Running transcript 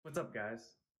What's up,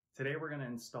 guys? Today we're going to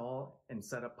install and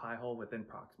set up Pi-hole within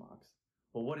Proxmox.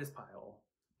 Well, what is Pi-hole?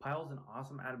 Pi-hole is an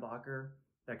awesome ad blocker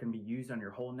that can be used on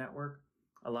your whole network,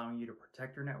 allowing you to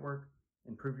protect your network,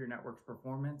 improve your network's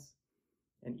performance,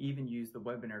 and even use the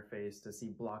web interface to see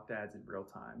blocked ads in real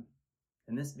time.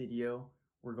 In this video,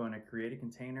 we're going to create a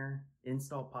container,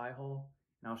 install Pi-hole,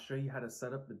 and I'll show you how to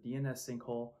set up the DNS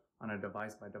sinkhole on a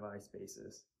device-by-device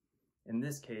basis. In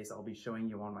this case, I'll be showing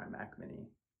you on my Mac Mini.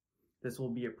 This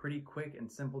will be a pretty quick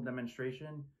and simple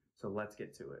demonstration, so let's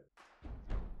get to it.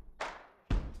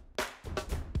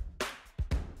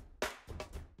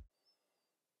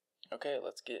 Okay,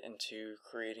 let's get into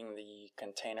creating the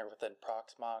container within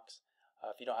Proxmox.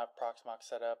 If you don't have Proxmox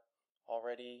set up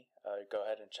already, go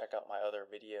ahead and check out my other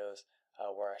videos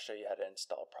where I show you how to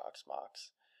install Proxmox.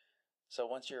 So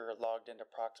once you're logged into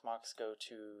Proxmox, go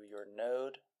to your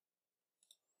node,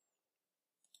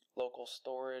 local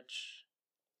storage,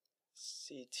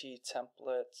 CT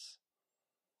templates,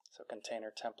 so container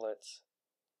templates.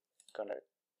 Going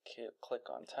to click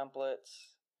on templates.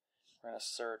 We're going to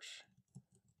search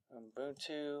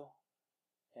Ubuntu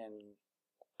and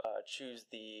choose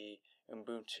the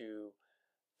Ubuntu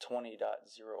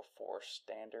 20.04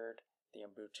 standard, the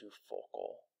Ubuntu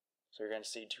Focal. So you're going to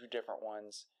see two different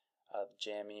ones,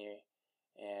 Jammy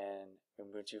and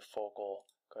Ubuntu Focal.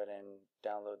 Go ahead and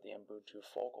download the Ubuntu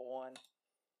Focal one.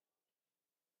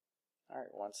 Alright,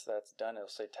 once that's done, it'll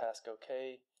say task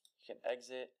OK. You can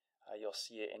exit. You'll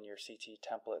see it in your CT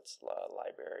templates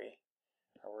library.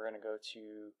 We're going to go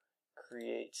to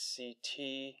create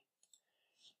CT,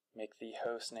 make the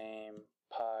host name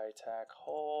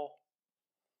pi-tac-hole,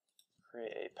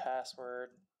 create a password,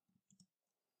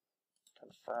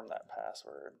 confirm that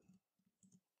password,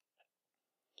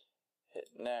 hit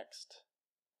next,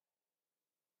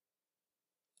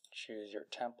 choose your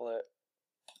template,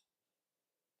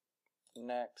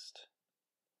 next.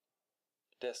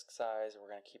 Disk size, we're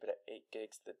going to keep it at 8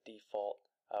 gigs. The default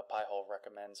Pi-hole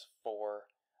recommends 4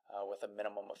 with a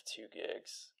minimum of 2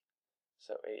 gigs.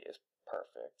 So 8 is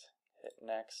perfect. Hit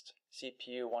next.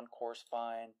 CPU, 1 core is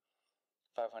fine.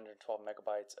 512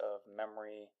 megabytes of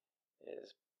memory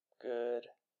is good.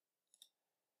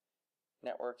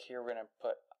 Network here, we're going to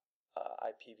put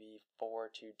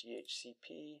IPv4 to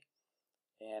DHCP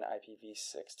and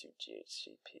IPv6 to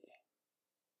DHCP.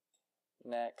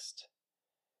 Next,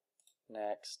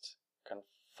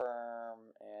 confirm,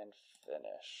 and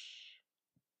finish.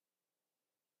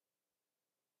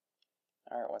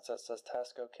 Alright, once that says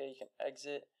task OK, you can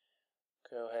exit.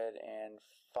 Go ahead and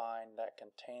find that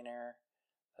container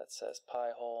that says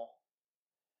Pi-hole.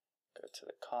 Go to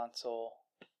the console.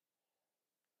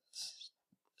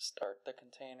 Start the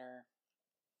container.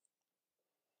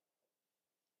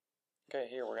 Okay,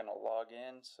 here we're going to log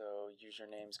in, so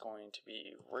username is going to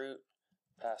be root.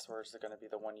 Passwords are going to be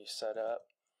the one you set up,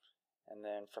 and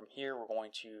then from here we're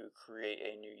going to create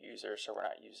a new user, so we're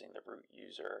not using the root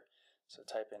user. So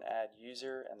type in add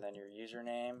user and then your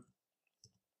username,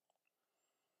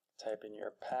 type in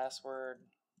your password,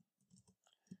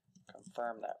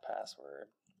 confirm that password,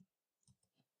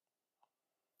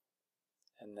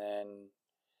 and then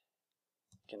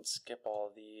you can skip all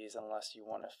of these unless you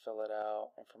want to fill it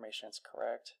out. Information is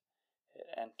correct. Hit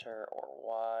enter or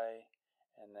Y.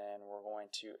 And then we're going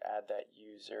to add that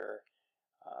user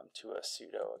to a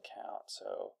sudo account.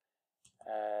 So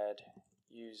add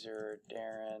user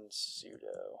Darren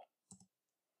sudo.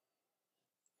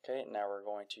 Okay, now we're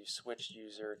going to switch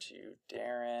user to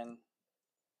Darren.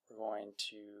 We're going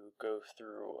to go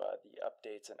through the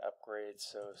updates and upgrades.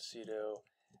 So sudo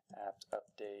apt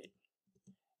update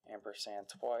ampersand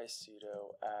twice,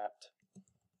 sudo apt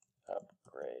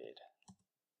upgrade.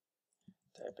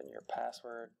 Type in your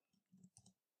password.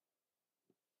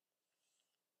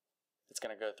 It's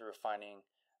going to go through finding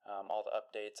all the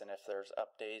updates, and if there's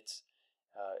updates,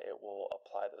 it will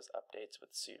apply those updates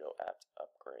with sudo apt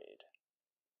upgrade.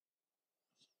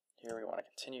 Here we want to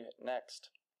continue, hit next.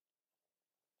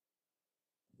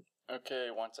 Okay,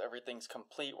 once everything's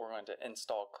complete, we're going to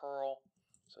install curl.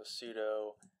 So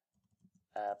sudo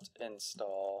apt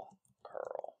install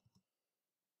curl.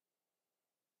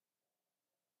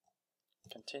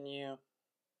 Continue.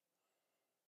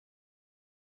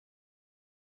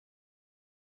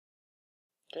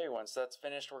 Okay, once that's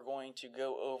finished, we're going to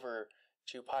go over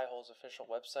to Pi-hole's official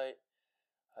website.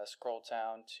 Scroll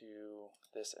down to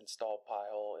this install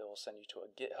Pi-hole. It will send you to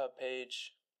a GitHub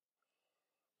page.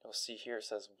 You'll see here it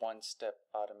says one-step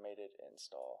automated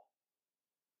install.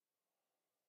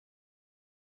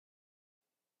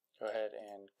 Go ahead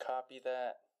and copy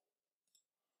that.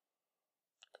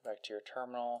 Go back to your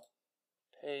terminal,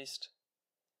 paste,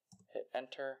 hit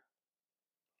enter.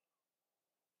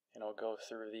 and it'll go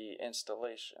through the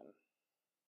installation.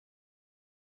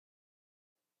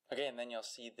 Okay, and then you'll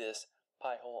see this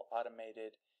Pi-hole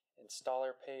automated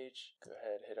installer page. Go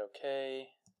ahead, hit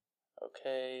OK.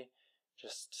 OK.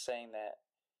 Just saying that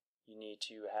you need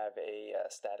to have a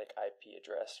static IP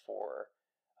address for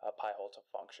Pi-hole to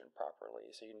function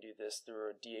properly. So you can do this through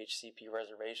a DHCP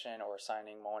reservation or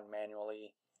signing one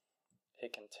manually.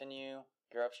 Hit continue.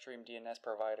 Your upstream DNS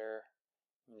provider,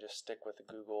 you can just stick with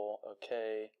Google.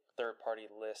 OK. Third-party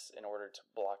lists in order to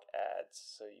block ads.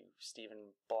 So you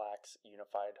Stephen Black's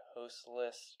unified host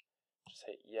list. Just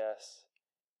hit yes.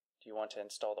 Do you want to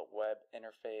install the web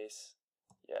interface?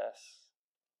 Yes.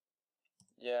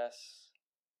 Yes.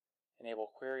 Enable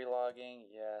query logging?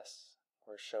 Yes.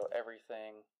 Or show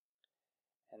everything.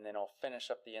 And then I'll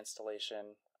finish up the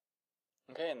installation.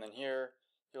 Okay, and then here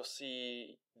you'll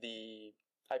see the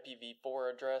IPv4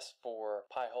 address for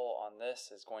Pi-hole on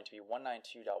this is going to be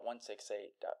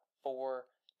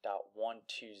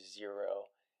 192.168.4.120,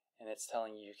 and it's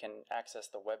telling you can access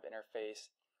the web interface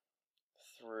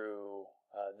through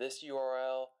this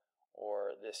URL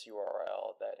or this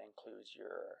URL that includes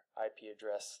your IP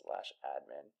address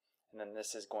 /admin, and then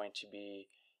this is going to be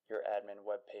your admin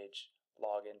web page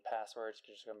login password. It's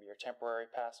just going to be your temporary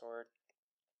password.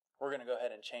 We're going to go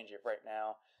ahead and change it right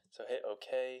now. So hit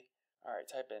OK. Alright,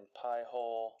 type in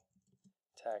Pi-hole,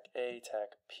 TAC A,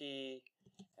 TAC P,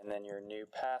 and then your new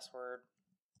password.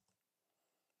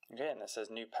 Okay, and this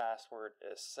says new password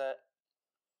is set.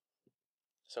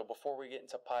 So before we get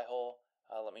into Pi-hole,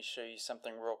 let me show you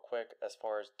something real quick as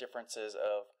far as differences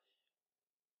of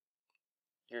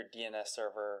your DNS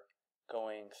server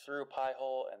going through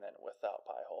Pi-hole and then without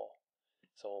Pi-hole.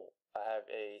 So I have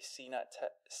a CNET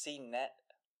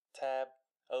tab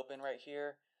open right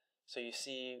here. So you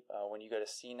see when you go to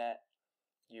CNET,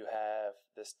 you have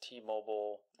this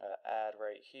T-Mobile ad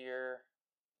right here,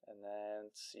 and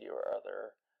then see where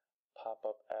other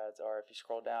pop-up ads are. If you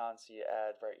scroll down, see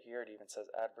ad right here. It even says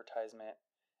advertisement,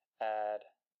 ad.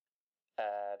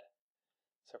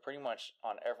 So pretty much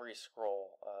on every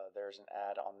scroll, there's an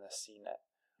ad on this CNET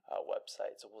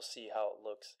website. So we'll see how it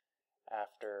looks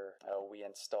after we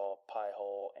install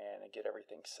Pi-hole and get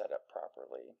everything set up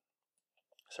properly.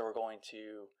 So we're going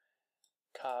to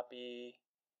copy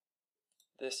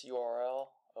this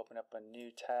URL, open up a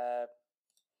new tab,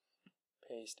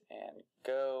 paste and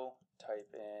go,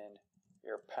 type in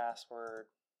your password.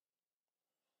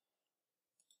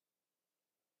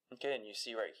 Okay, and you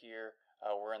see right here,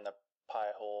 we're in the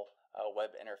Pi-hole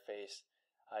web interface.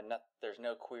 There's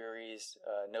no queries,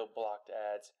 no blocked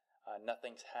ads,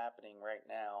 nothing's happening right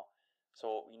now.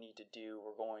 So what we need to do,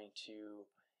 I'm going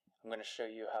to show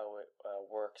you how it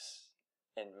works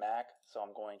in Mac. So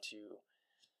I'm going to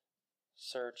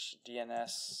search DNS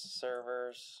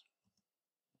servers.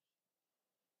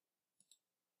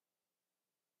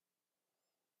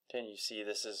 Okay, and you see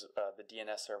this is the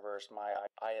DNS servers my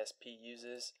ISP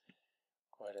uses.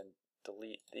 Go ahead and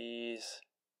delete these.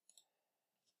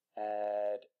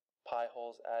 Add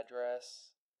Pi-hole's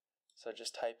address. So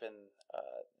just type in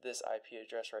this IP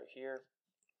address right here,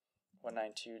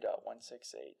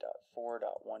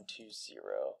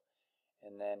 192.168.4.120,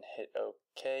 and then hit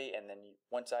OK. And then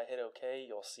once I hit OK,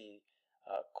 you'll see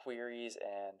queries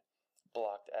and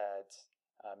blocked ads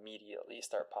immediately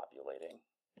start populating.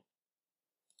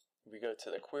 We go to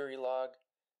the query log.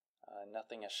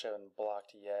 Nothing is shown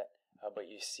blocked yet, but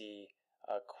you see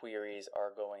queries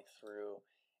are going through.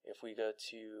 If we go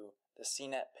to the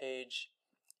CNET page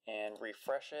and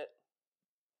refresh it,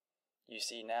 you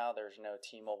see now there's no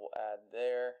T-Mobile ad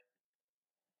there.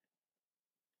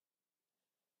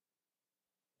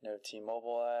 No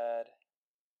T-Mobile ad,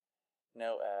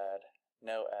 no ad,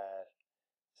 no ad.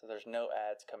 So there's no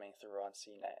ads coming through on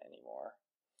CNET anymore.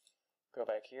 Go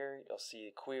back here, you'll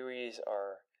see queries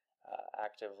are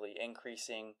actively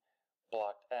increasing.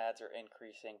 Blocked ads are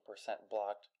increasing, percent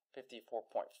blocked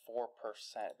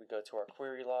 54.4%. We go to our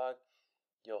query log,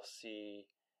 you'll see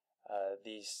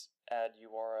these ad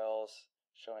URLs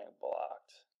showing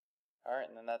blocked. Alright,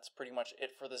 and then that's pretty much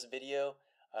it for this video.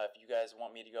 If you guys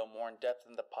want me to go more in depth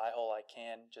into Pi-hole, I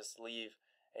can. Just leave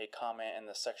a comment in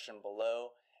the section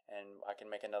below and I can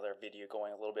make another video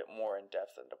going a little bit more in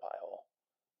depth into Pi-hole.